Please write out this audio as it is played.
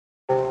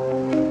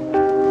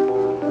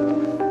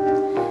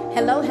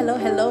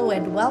Hello,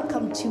 and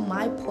welcome to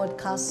my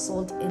podcast,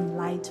 Salt and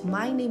Light.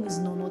 My name is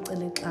Nono,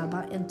 Cele,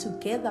 Xaba, and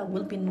together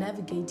we'll be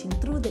navigating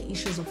through the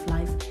issues of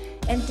life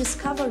and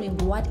discovering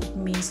what it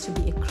means to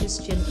be a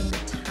Christian in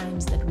the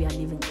times that we are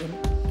living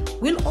in.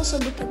 We'll also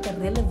look at the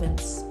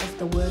relevance of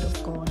the Word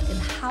of God and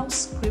how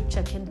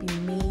Scripture can be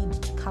made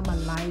to come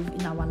alive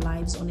in our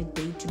lives on a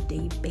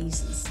day-to-day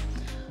basis.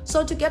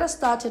 So to get us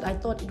started, I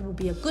thought it would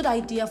be a good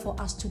idea for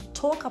us to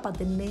talk about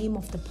the name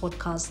of the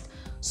podcast,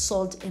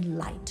 Salt and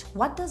Light.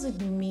 What does it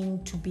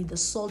mean to be the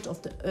salt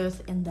of the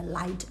earth and the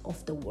light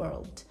of the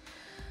world?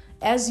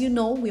 As you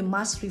know, we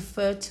must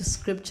refer to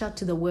Scripture,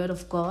 to the Word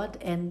of God,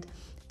 and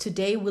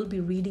today we'll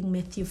be reading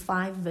Matthew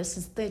 5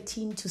 verses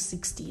 13 to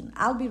 16.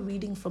 I'll be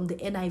reading from the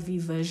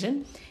NIV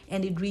version,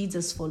 and it reads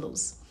as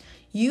follows.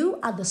 You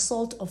are the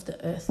salt of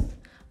the earth.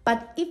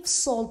 But if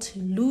salt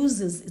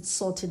loses its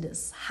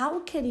saltiness, how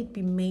can it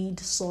be made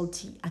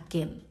salty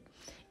again?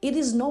 It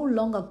is no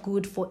longer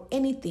good for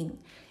anything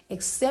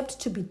except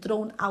to be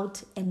thrown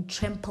out and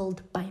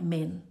trampled by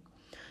men.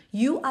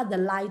 You are the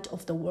light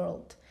of the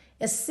world.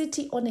 A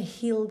city on a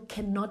hill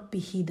cannot be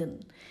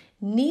hidden.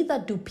 Neither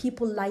do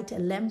people light a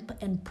lamp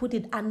and put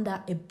it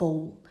under a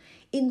bowl.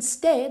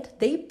 Instead,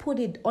 they put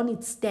it on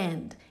its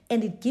stand,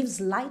 and it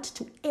gives light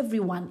to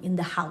everyone in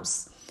the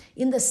house.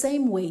 In the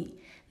same way,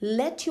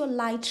 let your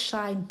light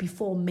shine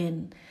before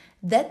men,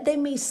 that they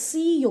may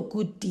see your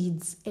good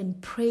deeds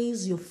and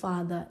praise your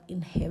Father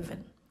in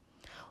heaven.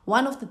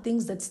 One of the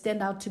things that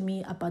stand out to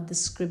me about this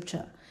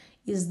scripture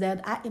is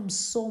that I am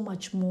so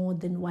much more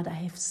than what I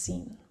have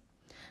seen.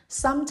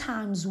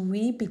 Sometimes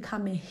we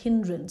become a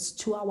hindrance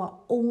to our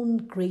own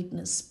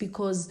greatness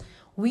because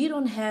we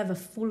don't have a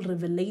full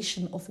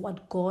revelation of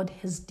what God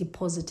has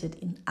deposited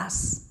in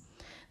us.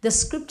 The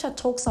scripture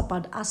talks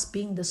about us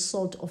being the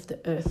salt of the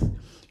earth.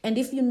 And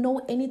if you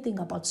know anything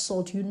about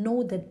salt, you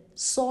know that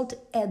salt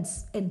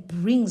adds and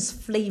brings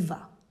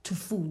flavor to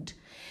food.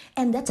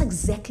 And that's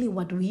exactly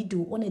what we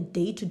do on a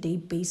day-to-day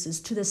basis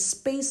to the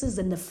spaces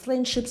and the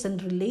friendships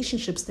and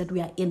relationships that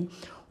we are in.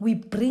 We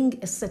bring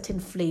a certain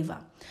flavor.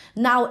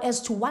 Now, as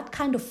to what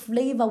kind of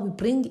flavor we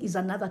bring is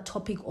another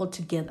topic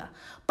altogether.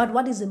 But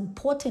what is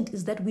important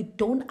is that we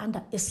don't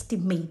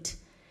underestimate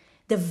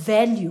the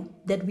value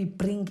that we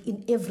bring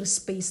in every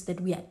space that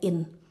we are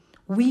in.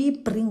 We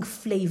bring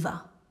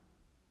flavor.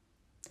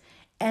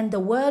 And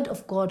the Word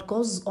of God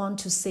goes on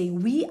to say,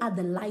 we are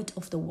the light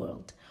of the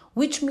world,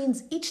 which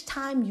means each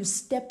time you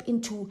step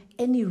into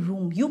any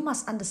room, you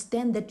must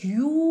understand that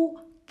you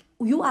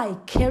are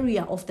a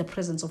carrier of the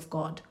presence of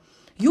God.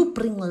 You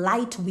bring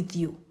light with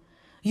you.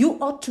 You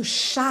ought to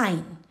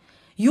shine.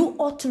 You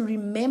ought to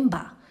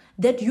remember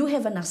that you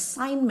have an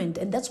assignment,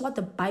 and that's what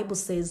the Bible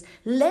says.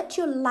 Let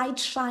your light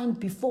shine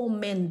before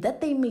men,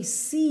 that they may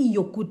see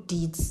your good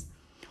deeds.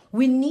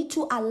 We need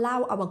to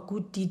allow our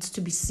good deeds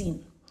to be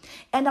seen.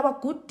 And our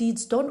good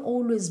deeds don't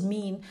always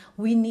mean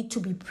we need to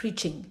be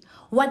preaching.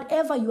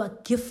 Whatever you are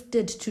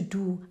gifted to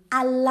do,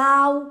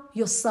 allow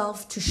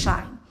yourself to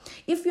shine.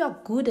 If you are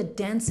good at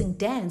dancing,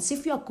 dance.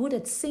 If you are good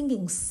at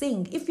singing,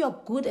 sing. If you are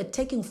good at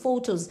taking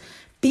photos,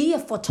 be a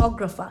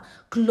photographer.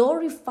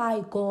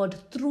 Glorify God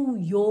through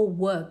your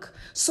work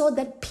so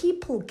that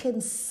people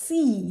can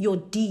see your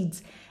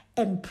deeds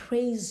and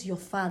praise your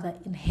Father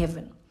in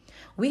heaven.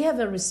 We have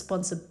a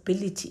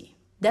responsibility.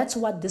 That's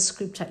what this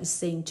scripture is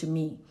saying to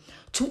me.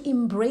 To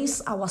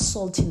embrace our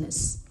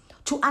saltiness,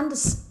 to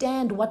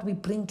understand what we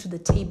bring to the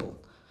table,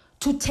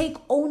 to take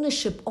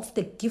ownership of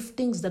the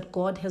giftings that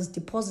God has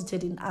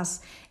deposited in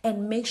us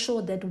and make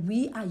sure that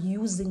we are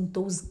using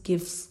those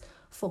gifts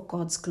for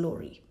God's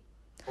glory.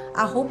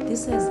 I hope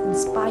this has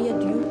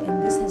inspired you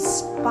and this has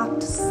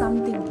sparked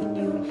something in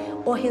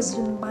you or has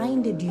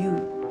reminded you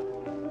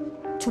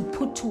to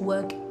put to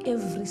work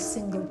every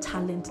single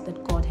talent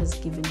that God has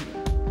given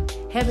you.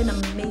 Have an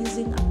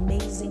amazing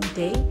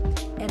day,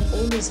 and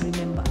always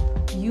remember,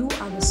 you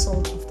are the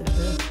salt of the